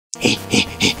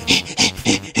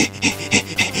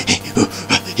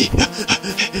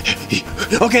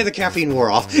Okay, the caffeine wore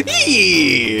off.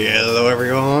 Hello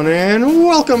everyone, and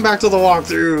welcome back to the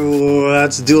walkthrough.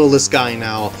 Let's duel this guy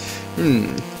now.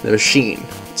 The machine.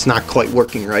 It's not quite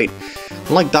working right.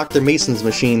 Unlike Dr. Mason's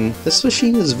machine, this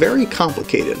machine is very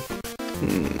complicated.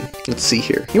 Let's see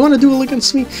here. You want to duel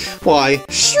against me? Why,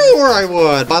 sure I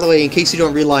would! By the way, in case you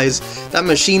don't realize, that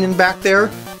machine in back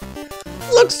there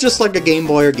looks just like a Game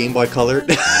Boy or Game Boy Color.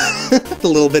 A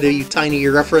little bit of tiny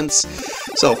reference.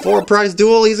 So, for a prize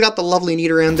duel, he's got the lovely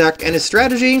Nidoran deck, and his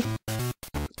strategy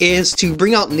is to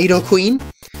bring out Nidoqueen,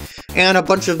 and a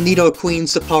bunch of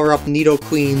Nidoqueens to power up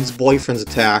Nidoqueen's Boyfriend's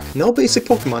attack. No basic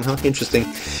Pokemon, huh? Interesting.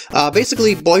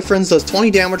 Basically, Boyfriend's does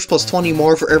 20 damage plus 20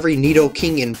 more for every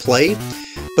Nidoking in play,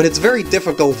 but it's very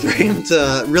difficult for him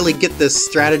to really get this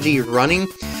strategy running,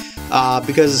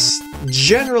 because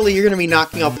generally you're going to be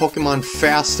knocking out Pokemon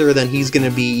faster than he's going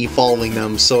to be evolving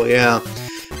them, so yeah.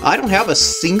 I don't have a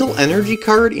single energy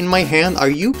card in my hand,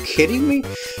 are you kidding me?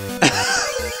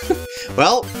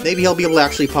 Well, maybe he'll be able to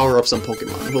actually power up some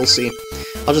Pokemon, we'll see.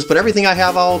 I'll just put everything I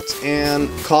have out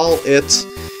and call it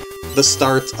the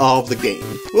start of the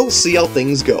game. We'll see how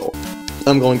things go.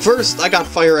 I'm going first, I got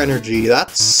Fire Energy,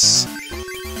 that's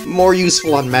more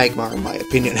useful on Magmar in my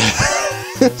opinion.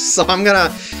 So I'm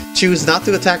gonna choose not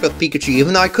to attack with Pikachu,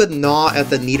 even though I could gnaw at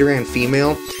the Nidoran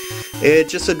female. It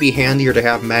just would be handier to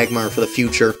have Magmar for the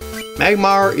future.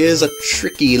 Magmar is a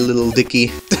tricky little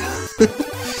dicky.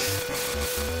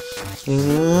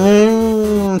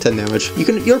 10 damage.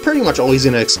 You're pretty much always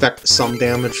going to expect some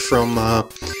damage from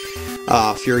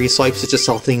Fury Swipes. It's just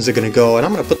how things are going to go. And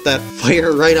I'm going to put that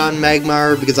fire right on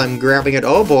Magmar because I'm grabbing it.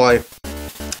 Oh boy.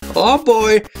 Oh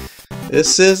boy.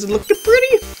 This is looking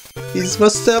pretty. These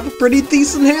must have a pretty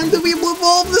decent hand to be able to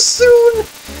evolve this soon.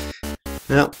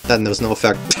 Well, that has no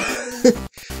effect.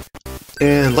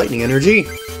 And Lightning Energy.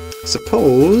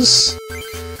 Suppose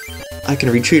I can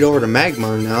retreat over to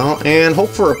Magmar now and hope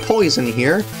for a poison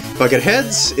here. If I get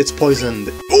heads, it's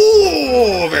poisoned.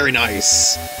 Oh, very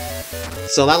nice.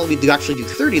 So that'll actually do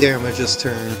 30 damage this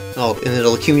turn. Oh, and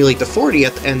it'll accumulate to 40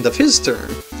 at the end of his turn.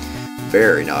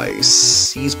 Very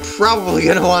nice. He's probably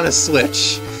gonna want to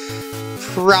switch.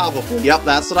 Probably. Yep,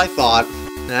 that's what I thought.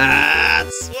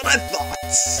 That's what I thought.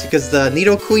 Because the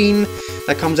Nidoqueen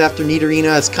that comes after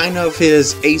Nidorina is kind of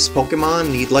his ace Pokemon,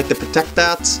 and he'd like to protect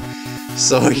that.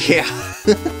 So, yeah.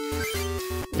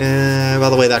 By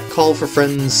the way, that call for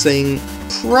friends thing,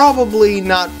 probably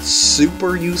not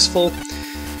super useful.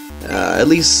 At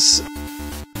least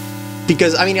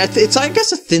because, I mean, I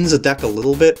guess it thins the deck a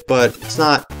little bit, but it's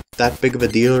not that big of a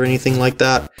deal or anything like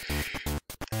that.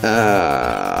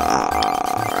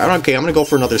 Okay, I'm gonna go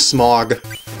for another Smog.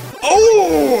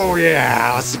 Oh,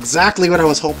 yeah! That's exactly what I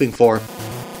was hoping for.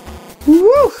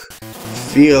 Woo!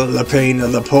 Feel the pain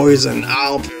of the poison.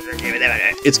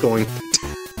 It's going.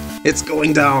 It's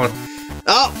going down.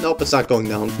 Oh, nope, it's not going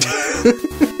down.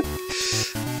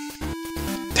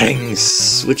 Dang,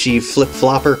 switchy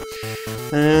flip-flopper.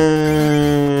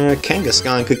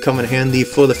 Kangaskhan could come in handy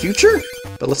for the future,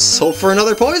 but let's hope for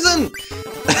another poison!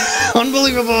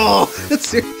 Unbelievable!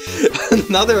 It's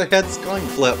another heads coin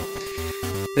flip.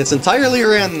 It's entirely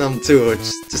random, too.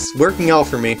 It's just working out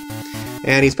for me.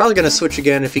 And he's probably going to switch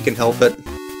again if he can help it.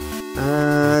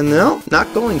 No,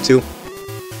 not going to.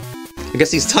 I guess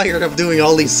he's tired of doing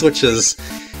all these switches.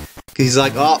 He's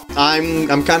like, oh,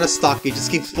 I'm kind of stuck. He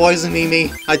just keeps poisoning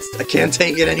me. I can't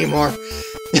take it anymore.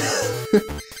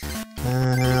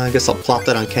 I guess I'll plop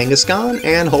that on Kangaskhan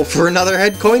and hope for another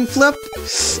head coin flip.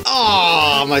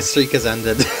 Oh, my streak has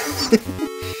ended.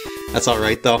 That's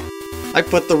alright, though. I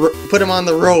put him on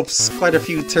the ropes quite a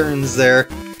few turns there.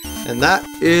 And that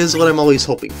is what I'm always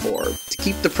hoping for. To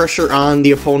keep the pressure on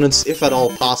the opponents, if at all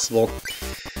possible.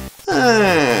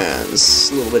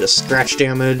 Just a little bit of scratch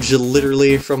damage,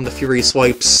 literally, from the Fury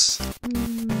Swipes.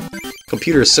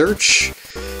 Computer search.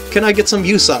 Can I get some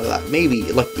use out of that?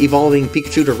 Maybe, like evolving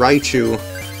Pikachu to Raichu.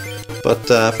 But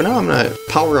for now, I'm going to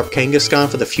power up Kangaskhan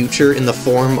for the future in the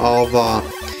form of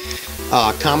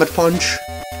Comet Punch.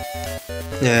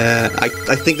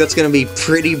 I think that's going to be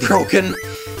pretty broken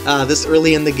this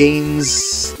early in the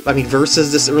game's...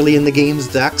 versus this early in the game's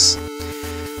decks.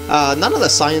 None of the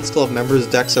Science Club members'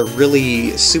 decks are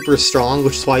really super strong,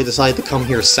 which is why I decided to come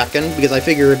here second, because I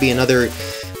figure it'd be another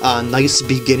nice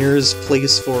beginner's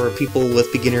place for people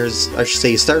with beginners, I should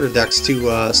say starter decks,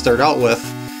 to start out with.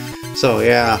 So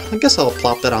yeah, I guess I'll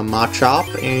plop that on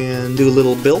Machop and do a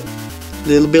little Billy?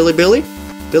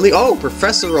 Oh,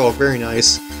 Professor Oak, very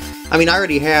nice. I mean, I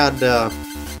already had, oh,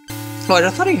 I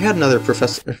thought I had another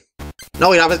Professor. No,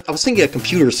 wait, I was thinking a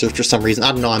computer search for some reason.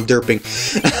 I don't know, I'm derping.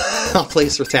 I'll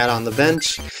place Rattata on the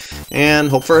bench, and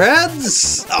hope for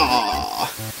heads!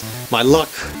 Aww, my luck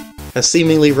has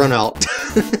seemingly run out.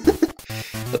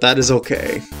 But that is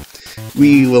okay.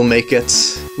 We will make it.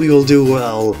 We will do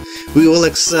well. We will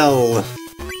excel.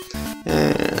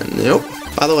 And, nope.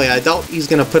 By the way, I doubt he's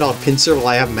gonna put out Pinsir while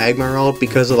I have Magmar out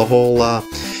because of the whole,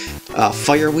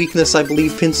 fire weakness I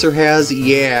believe Pinsir has.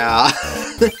 Yeah.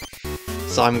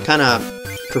 So I'm kinda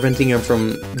preventing him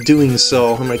from doing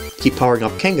so. I'm gonna keep powering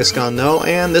up Kangaskhan though,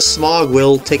 and this Smog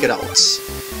will take it out.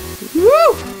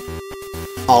 Woo!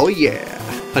 Oh yeah.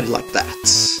 How do you like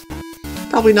that?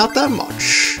 Probably not that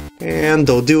much. And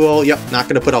Doduo, yep, not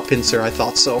gonna put out Pinsir, I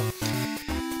thought so.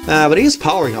 But he is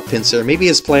powering up Pinsir. Maybe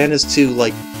his plan is to,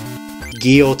 like,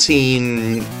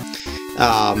 guillotine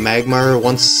Magmar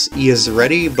once he is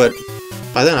ready, but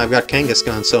by then I've got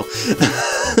Kangaskhan, so...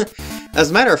 As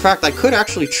a matter of fact, I could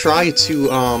actually try to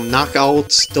knock out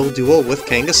Doduo with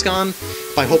Kangaskhan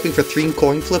by hoping for 3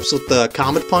 coin flips with the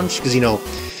Comet Punch, because, you know,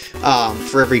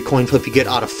 for every coin flip you get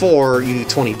out of 4, you do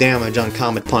 20 damage on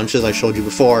Comet Punch, as I showed you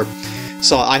before.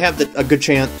 So I have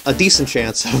a decent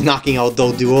chance of knocking out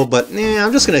Doduo, but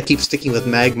I'm just gonna keep sticking with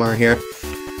Magmar here.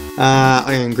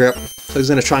 Iron Grip. So he's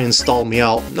gonna try and stall me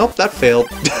out. Nope, that failed.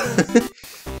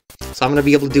 So I'm gonna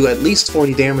be able to do at least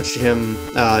 40 damage to him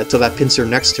till that Pinsir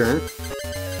next turn.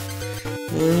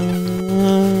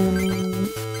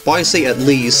 Why I say at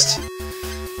least?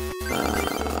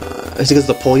 It's because of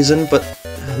the poison, but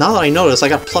now that I notice, I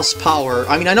got plus power.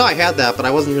 I mean, I know I had that, but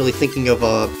I wasn't really thinking of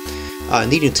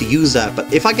needing to use that.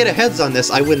 But if I get a heads on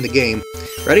this, I win the game.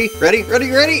 Ready? Ready? Ready?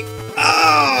 Ready?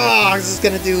 Oh, this is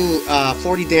gonna do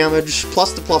 40 damage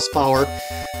plus the plus power,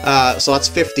 so that's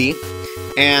 50.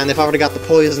 And if I would have got the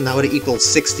poison, that would have equaled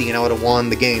 60, and I would have won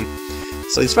the game.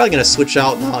 So he's probably gonna switch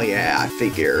out. Oh yeah, I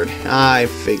figured.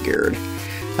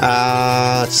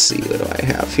 Let's see, what do I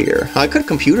have here? I could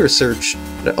computer search.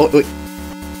 Oh wait.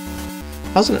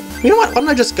 Wasn't it? You know what? Why don't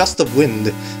I just Gust of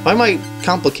Wind? Why am I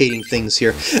complicating things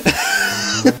here?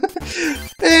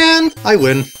 And I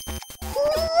win.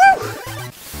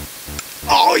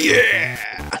 Oh yeah!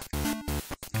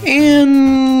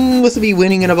 And with me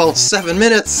winning in about 7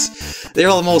 minutes, there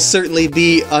will most certainly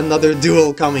be another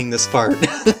duel coming this part.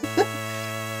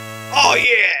 Oh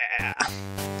yeah!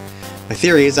 My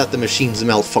theory is that the machine's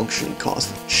malfunctioning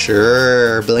caused it.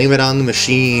 Sure, blame it on the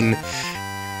machine.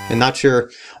 And not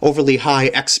your overly high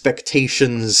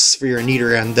expectations for your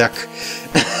Nidoran deck.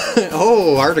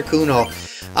 Oh, Articuno.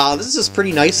 This is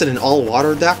pretty nice in an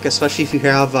all-water deck, especially if you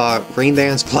have Rain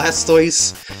Dance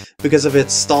Blastoise, because of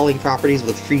its stalling properties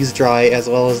with Freeze Dry, as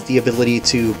well as the ability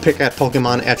to pick at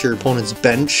Pokemon at your opponent's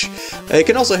bench. It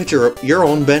can also hit your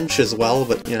own bench as well,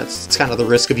 but you know, it's kind of the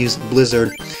risk of using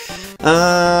Blizzard.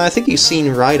 I think you've seen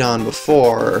Rhydon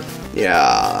before.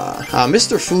 Yeah,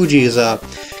 Mr. Fuji is a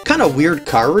kind of weird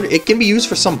card. It can be used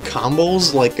for some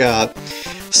combos, like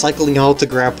cycling out to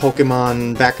grab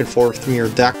Pokemon back and forth from your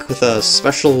deck with a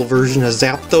special version of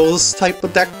Zapdos type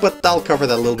of deck, but I'll cover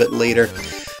that a little bit later.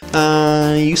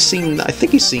 I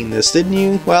think you've seen this, didn't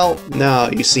you? Well, no,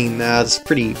 you've seen that. It's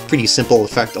pretty simple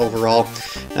effect overall.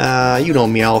 You know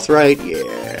Meowth, right?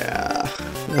 Yeah.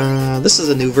 This is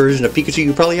a new version of Pikachu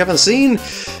you probably haven't seen.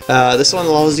 This one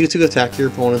allows you to attack your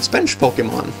opponent's bench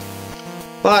Pokemon.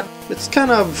 But it's kind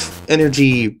of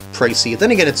energy pricey. Then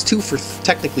again, it's 2 for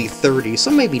technically 30, so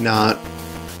maybe not.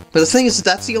 But the thing is,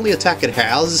 that's the only attack it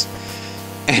has,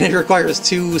 and it requires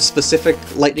 2 specific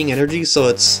lightning energy, so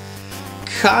it's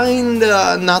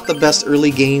kinda not the best early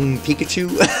game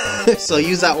Pikachu. So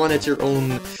use that one at your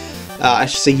own, I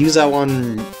should say use that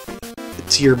one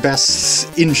to your best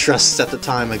interests at the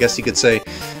time, I guess you could say.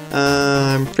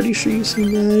 I'm pretty sure you've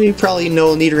seen that. You probably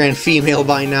know Nidoran female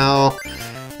by now.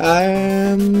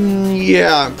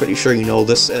 Yeah, I'm pretty sure you know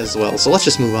this as well, so let's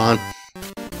just move on.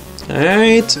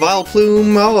 Alright,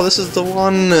 Vileplume. Oh, this is the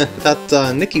one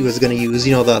that Nikki was gonna use,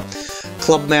 you know, the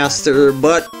Clubmaster,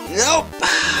 but nope!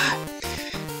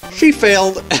 She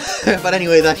failed. But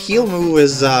anyway, that heal move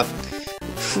is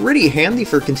pretty handy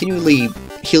for continually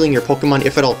healing your Pokemon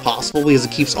if at all possible, because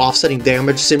it keeps offsetting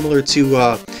damage, similar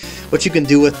to what you can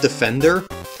do with Defender.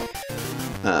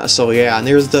 So yeah, and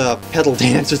there's the Petal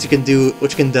Dance, which can do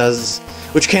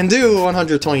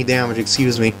 120 damage.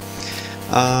 Excuse me.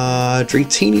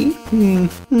 Dratini.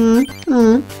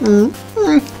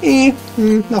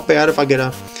 Not bad if I get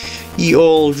a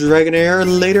Ye-Ol Dragonair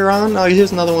later on. Oh,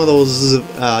 here's another one of those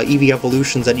EV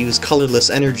evolutions that use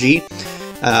colorless energy.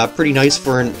 Pretty nice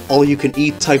for an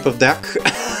all-you-can-eat type of deck.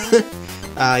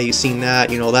 You've seen that,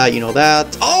 you know that, you know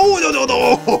that. Oh,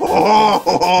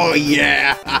 no,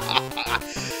 yeah!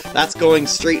 That's going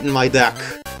straight in my deck.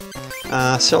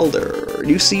 Shellder. Do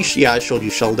you see? Yeah, I showed you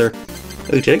Shellder.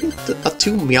 Oh, did I get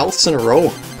 2 Meowths in a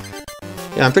row?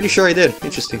 Yeah, I'm pretty sure I did.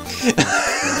 Interesting.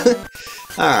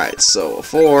 Alright, so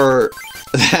for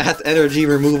that energy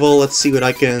removal, let's see what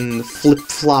I can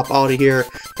flip-flop out of here.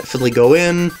 Definitely go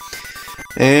in.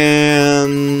 And...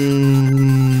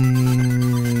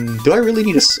 do I really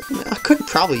need a... I could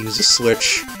probably use a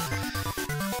switch.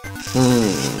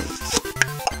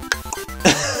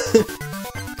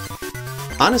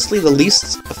 Honestly, the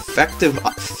least effective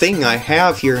thing I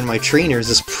have here in my trainers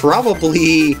is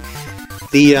probably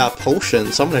the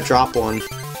potion, so I'm gonna drop one.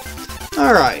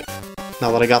 Alright,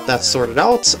 now that I got that sorted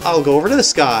out, I'll go over to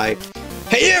this guy.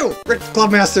 Hey you!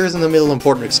 Clubmaster is in the middle of an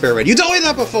important experiment. You told me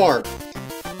that before!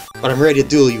 But I'm ready to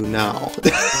duel you now.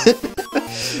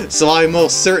 So I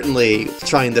most certainly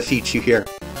try and defeat you here.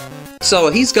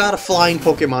 So he's got a flying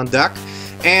Pokemon deck.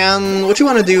 And what you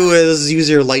want to do is use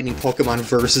your lightning Pokemon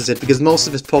versus it, because most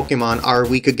of his Pokemon are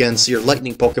weak against your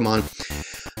lightning Pokemon.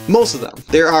 Most of them.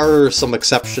 There are some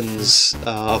exceptions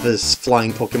of his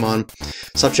flying Pokemon,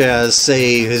 such as,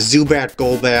 say, his Zubat,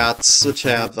 Golbats, which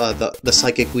have the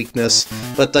psychic weakness,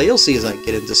 but you'll see as I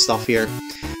get into stuff here.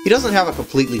 He doesn't have a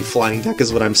completely flying deck,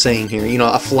 is what I'm saying here. You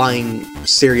know, a flying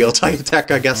stereotype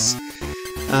deck, I guess.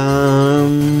 Yeah,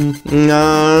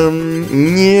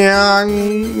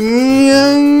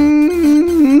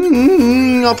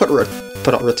 I'll put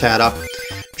out Rattata,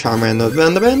 Charmander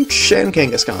on the bench, and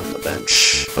Kangaskhan on the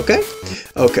bench. Okay?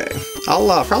 Okay.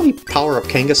 I'll probably power up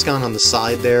Kangaskhan on the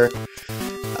side there,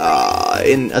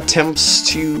 in attempts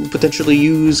to potentially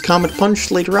use Comet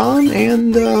Punch later on,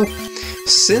 and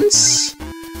since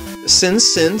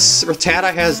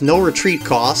Rattata has no retreat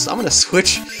cost, I'm gonna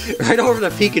switch right over to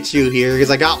Pikachu here, because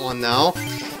I got one now,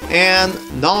 and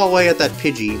gnaw away at that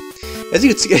Pidgey. As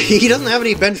you can see, he doesn't have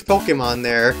any bench Pokemon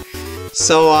there,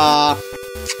 so,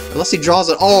 unless he draws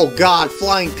it— oh god,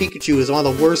 Flying Pikachu is one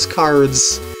of the worst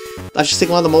cards. I should say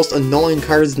one of the most annoying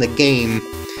cards in the game.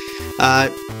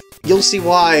 You'll see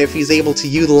why if he's able to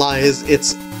utilize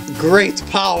its great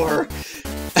power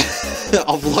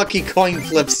of lucky coin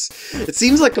flips. It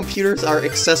seems like computers are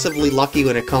excessively lucky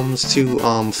when it comes to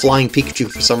Flying Pikachu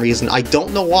for some reason. I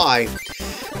don't know why.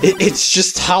 It's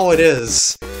just how it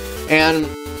is. And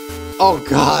oh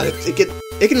god,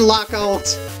 it can lock out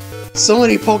so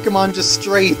many Pokemon just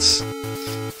straight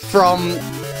from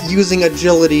using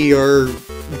agility or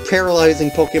paralyzing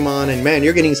Pokemon, and man,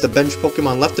 you're getting used to bench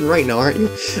Pokemon left and right now, aren't you?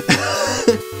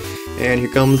 And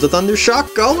here comes the Thunder Shock.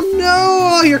 Oh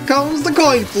no! Here comes the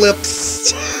coin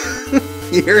flips!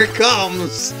 Here it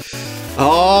comes!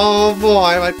 Oh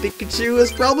boy, my Pikachu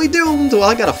is probably doomed! Well,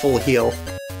 I got a full heal.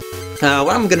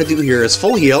 What I'm gonna do here is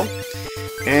full heal,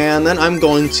 and then I'm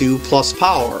going to plus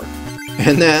power.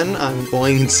 And then I'm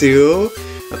going to...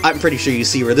 I'm pretty sure you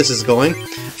see where this is going.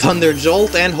 Thunder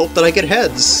Jolt and hope that I get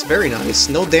heads. Very nice.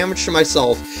 No damage to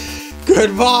myself.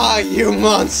 Goodbye, you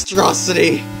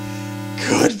monstrosity!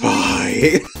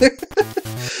 Goodbye!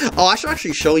 Oh, I should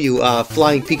actually show you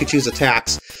Flying Pikachu's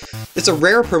attacks. It's a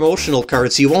rare promotional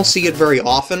card, so you won't see it very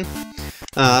often.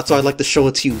 That's why I'd like to show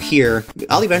it to you here.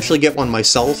 I'll eventually get one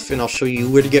myself, and I'll show you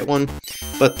where to get one.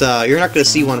 But you're not going to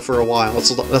see one for a while,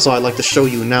 so that's why I'd like to show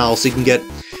you now, so you can get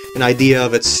an idea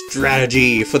of its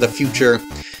strategy for the future.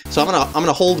 So I'm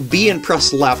gonna hold B and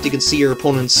press left. You can see your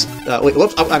opponent's... wait,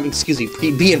 whoops, excuse me,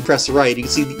 B and press right. You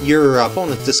can see your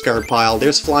opponent's discard pile.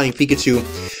 There's Flying Pikachu.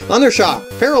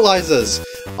 Thundershock paralyzes.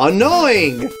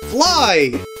 Annoying!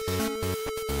 Fly!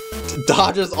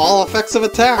 Dodges all effects of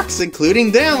attacks,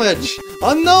 including damage!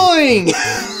 Annoying!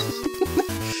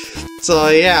 So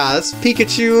yeah, this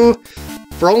Pikachu,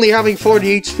 for only having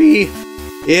 40 HP,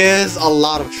 is a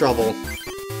lot of trouble.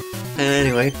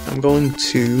 Anyway, I'm going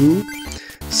to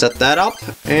set that up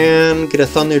and get a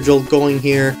Thunder Jolt going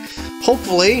here.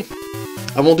 Hopefully,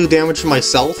 I won't do damage to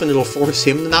myself and it'll force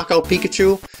him to knock out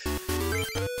Pikachu.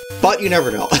 But you never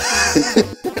know.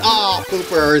 Ah,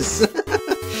 poopers!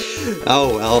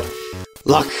 Oh well.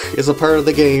 Luck is a part of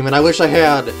the game, and I wish I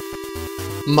had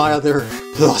my other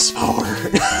plus power.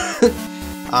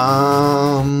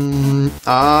 I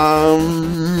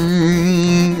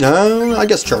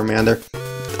guess Charmander.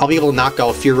 I'll be able to knock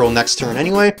out Fearow next turn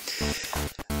anyway.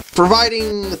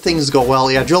 Providing things go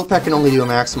well. Yeah, Drill Peck can only do a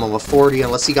maximum of 40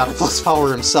 unless he got a plus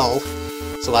power himself.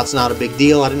 So that's not a big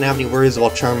deal. I didn't have any worries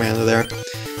about Charmander there.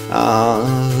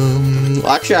 Well,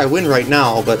 actually I win right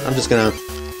now, but I'm just gonna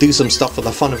do some stuff for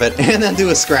the fun of it, and then do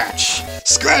a scratch.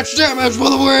 Scratch damage for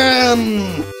the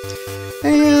win!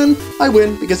 And I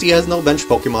win, because he has no bench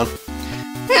Pokemon.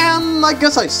 And I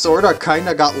guess I sorta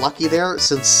kinda got lucky there,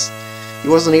 since he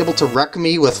wasn't able to wreck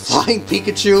me with Flying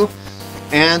Pikachu.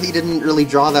 and he didn't really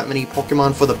draw that many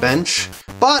Pokemon for the bench,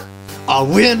 but a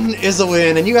win is a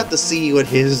win, and you have to see what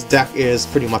his deck is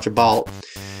pretty much about.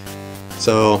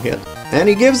 So, yeah. And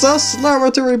he gives us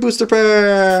Laboratory Booster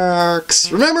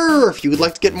Packs! Remember, if you would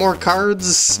like to get more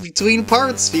cards between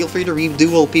parts, feel free to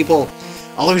reduel, people.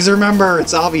 Always remember,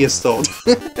 it's obvious though.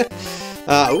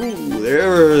 Ooh,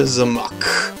 there's a Muck.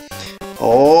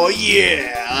 Oh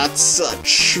yeah, that's a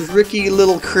tricky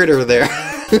little critter there.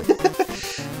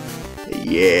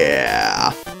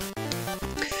 Yeah.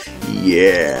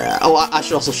 Yeah. Oh, I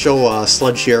should also show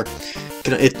Sludge here.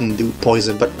 It can do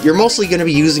poison, but you're mostly going to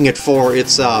be using it for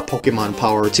its Pokemon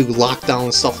power to lock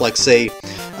down stuff like, say,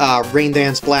 Rain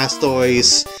Dance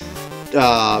Blastoise,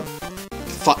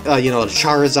 you know,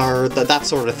 Charizard, that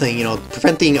sort of thing, you know,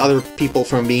 preventing other people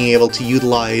from being able to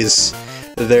utilize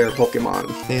their Pokemon.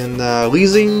 And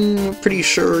Weezing, pretty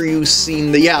sure you've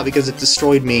seen the... yeah, because it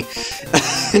destroyed me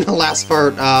in the last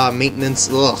part, maintenance,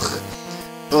 ugh.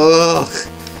 Ugh.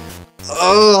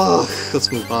 Ugh.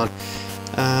 Let's move on.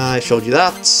 I showed you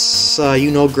that.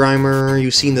 You know Grimer,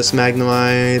 you've seen this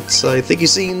Magnemite. I think you've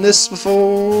seen this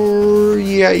before.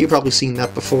 Yeah, you've probably seen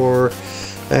that before.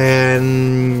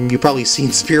 And you've probably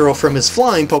seen Spearow from his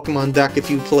flying Pokemon deck if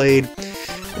you played.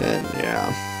 And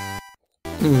yeah.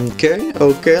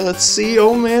 Okay, let's see.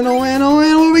 Oh man,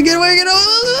 what we get?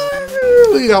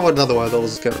 We got another one of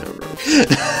those coming over.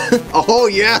 Oh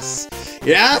yes!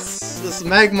 Yes! This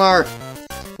Magmar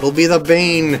will be the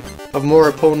bane of more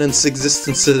opponents'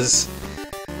 existences.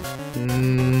 I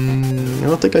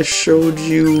don't think I showed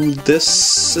you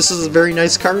this. This is a very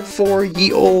nice card for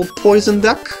ye ol' poison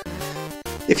deck.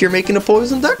 If you're making a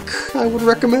poison deck, I would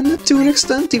recommend it to an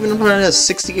extent. Even if it has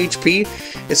 60 HP,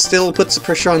 it still puts the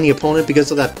pressure on the opponent because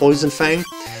of that Poison Fang.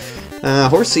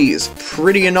 Horsey is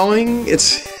pretty annoying.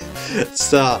 It's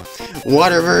the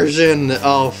water version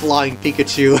of Flying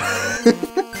Pikachu.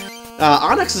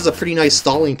 Onix is a pretty nice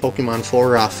stalling Pokemon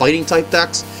for fighting type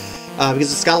decks,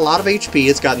 because it's got a lot of HP,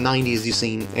 it's got 90 as you've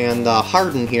seen, and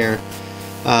Harden here,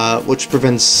 which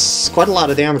prevents quite a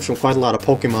lot of damage from quite a lot of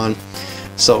Pokemon.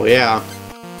 So yeah.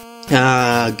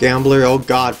 Gambler, oh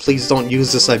god, please don't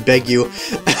use this, I beg you.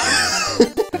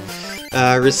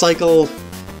 Recycle,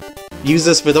 use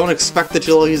this, but don't expect that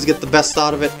you'll always get the best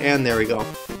out of it, and there we go.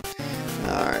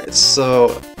 Alright,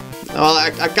 so... well,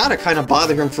 I gotta kind of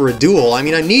bother him for a duel. I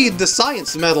mean, I need the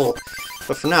Science Medal!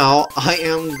 But for now, I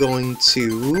am going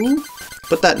to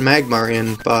put that Magmar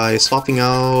in by swapping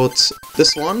out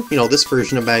this one, you know, this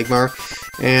version of Magmar,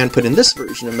 and put in this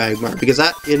version of Magmar, because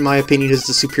that, in my opinion, is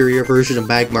the superior version of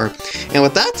Magmar. And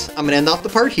with that, I'm gonna end off the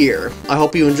part here. I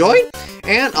hope you enjoyed,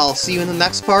 and I'll see you in the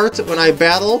next part when I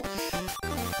battle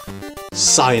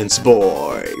Science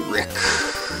Boy Rick.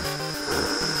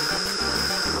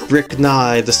 Rick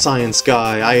Nye, the science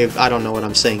guy. I don't know what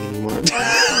I'm saying anymore.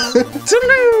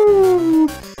 Toodaloo!